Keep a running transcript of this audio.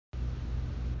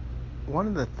One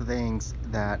of the things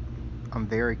that I'm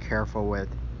very careful with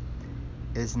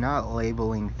is not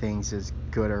labeling things as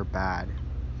good or bad.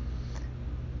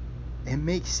 It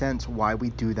makes sense why we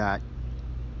do that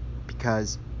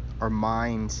because our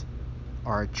minds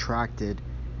are attracted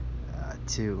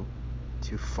to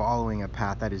following a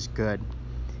path that is good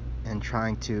and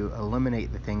trying to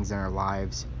eliminate the things in our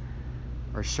lives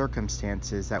or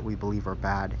circumstances that we believe are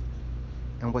bad.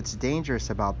 And what's dangerous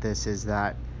about this is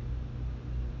that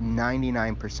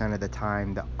 99% of the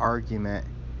time the argument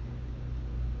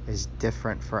is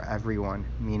different for everyone,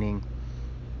 meaning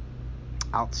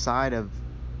outside of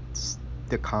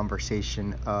the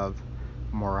conversation of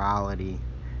morality,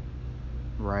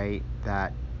 right?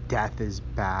 That death is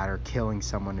bad or killing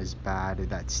someone is bad or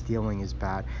that stealing is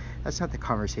bad. That's not the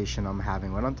conversation I'm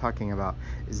having. What I'm talking about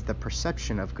is the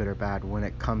perception of good or bad when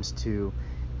it comes to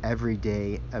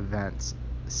everyday events,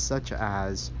 such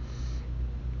as,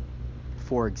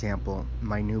 for example,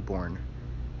 my newborn.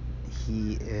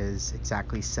 He is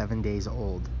exactly 7 days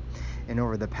old, and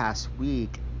over the past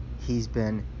week he's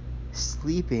been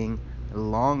sleeping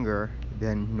longer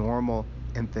than normal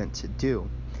infants do.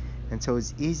 And so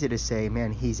it's easy to say,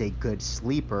 man, he's a good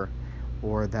sleeper,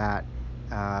 or that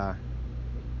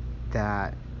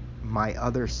that my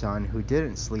other son who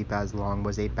didn't sleep as long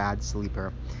was a bad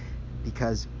sleeper,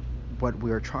 because what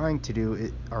we're trying to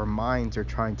do, our minds are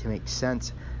trying to make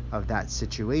sense of that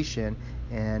situation,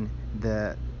 and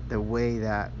the way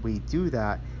that we do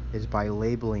that is by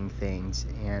labeling things,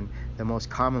 and the most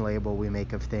common label we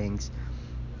make of things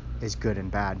is good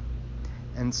and bad.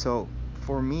 And so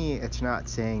for me, it's not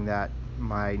saying that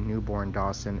my newborn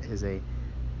Dawson is a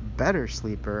better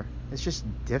sleeper, it's just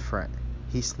different.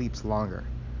 He sleeps longer.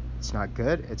 It's not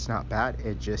good, it's not bad,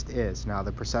 it just is. Now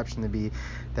the perception to be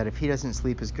that if he doesn't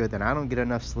sleep as good, then I don't get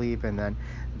enough sleep, and then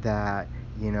that,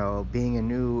 being a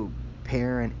new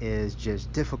parent is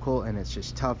just difficult and it's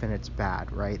just tough and it's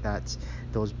bad, right? That's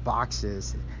those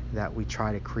boxes that we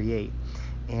try to create.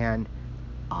 And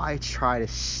I try to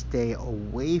stay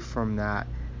away from that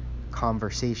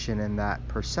conversation and that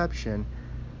perception,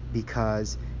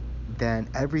 because then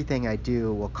everything I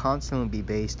do will constantly be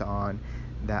based on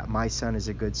that my son is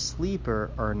a good sleeper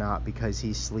or not because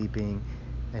he's sleeping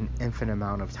an infinite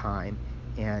amount of time.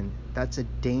 And that's a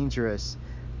dangerous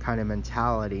kind of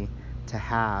mentality to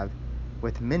have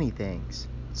with many things.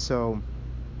 So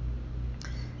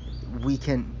we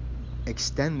can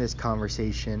extend this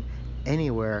conversation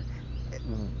anywhere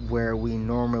where we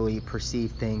normally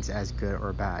perceive things as good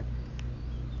or bad.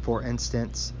 For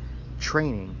instance,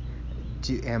 training.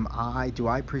 Do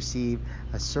I perceive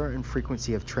a certain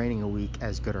frequency of training a week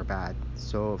as good or bad?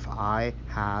 So if I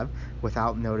have,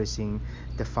 without noticing,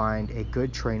 defined a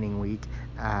good training week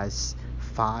as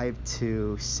 5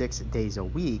 to 6 days a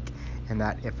week, and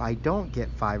that if I don't get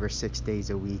 5 or 6 days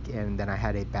a week, and then I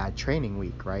had a bad training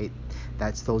week, right?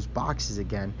 That's those boxes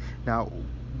again. Now,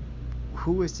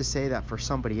 who is to say that for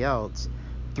somebody else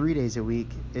 3 days a week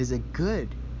is a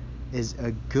good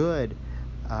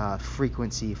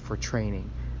frequency for training,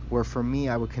 where for me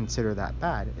I would consider that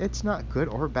bad? It's not good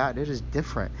or bad, it is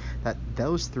different. That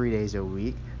those 3 days a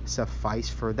week suffice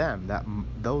for them, that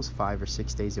those 5 or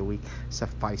 6 days a week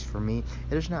suffice for me.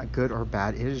 It is not good or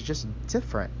bad, it is just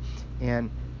different. And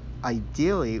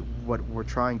ideally what we're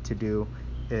trying to do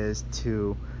is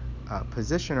to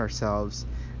position ourselves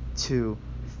to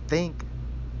think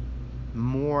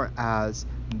more as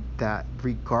that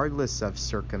regardless of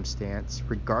circumstance,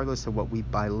 regardless of what we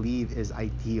believe is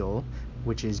ideal,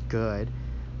 which is good,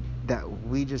 that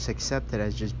we just accept it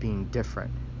as just being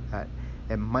different. That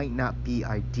it might not be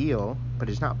ideal, but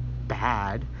it's not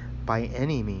bad by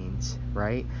any means,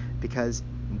 right? Because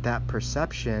that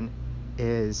perception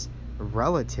is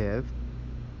relative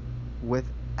with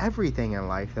everything in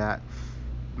life. That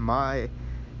my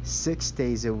 6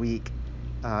 days a week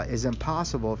is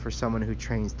impossible for someone who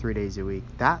trains 3 days a week.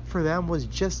 That for them was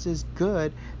just as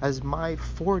good as my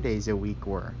 4 days a week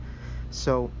were.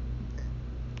 So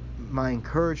my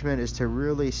encouragement is to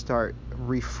really start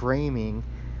reframing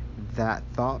that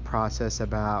thought process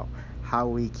about how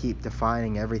we keep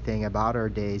defining everything about our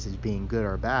days as being good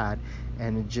or bad,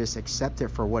 and just accept it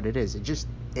for what it is. It just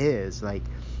is. Like,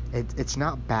 it's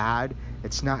not bad,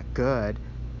 it's not good,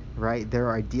 right? There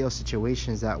are ideal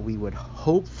situations that we would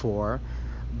hope for,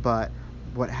 but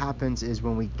what happens is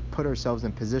when we put ourselves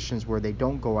in positions where they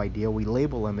don't go ideal, we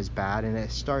label them as bad, and it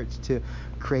starts to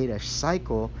create a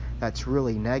cycle that's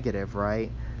really negative, right?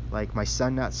 Like my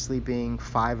son not sleeping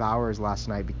 5 hours last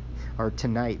night or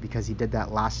tonight because he did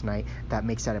that last night, that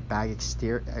makes that a bad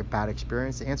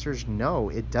experience? The answer is no,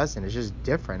 it doesn't. It's just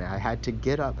different. I had to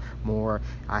get up more.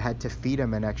 I had to feed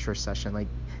him an extra session. Like,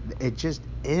 it just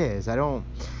is. I don't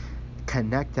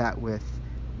connect that with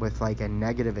like a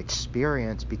negative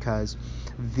experience, because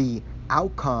the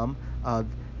outcome of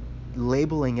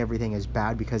labeling everything as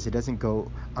bad because it doesn't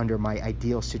go under my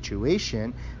ideal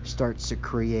situation starts to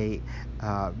create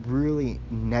really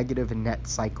negative net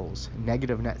cycles.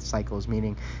 Negative net cycles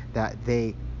meaning that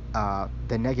the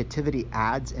negativity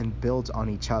adds and builds on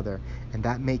each other, and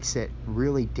that makes it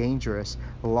really dangerous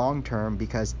long term,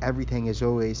 because everything is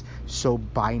always so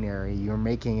binary. You're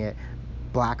making it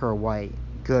black or white,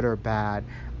 good or bad.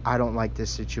 I don't like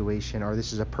this situation, or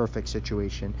this is a perfect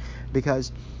situation,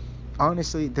 because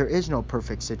honestly, there is no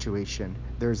perfect situation.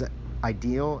 There's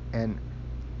ideal and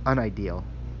unideal,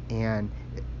 and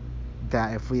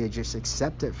that if we just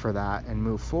accept it for that and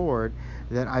move forward,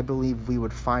 then I believe we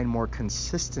would find more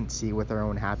consistency with our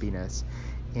own happiness.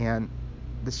 And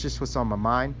that's just what's on my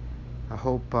mind. I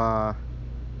hope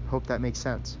that makes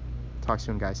sense. Talk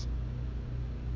soon, guys.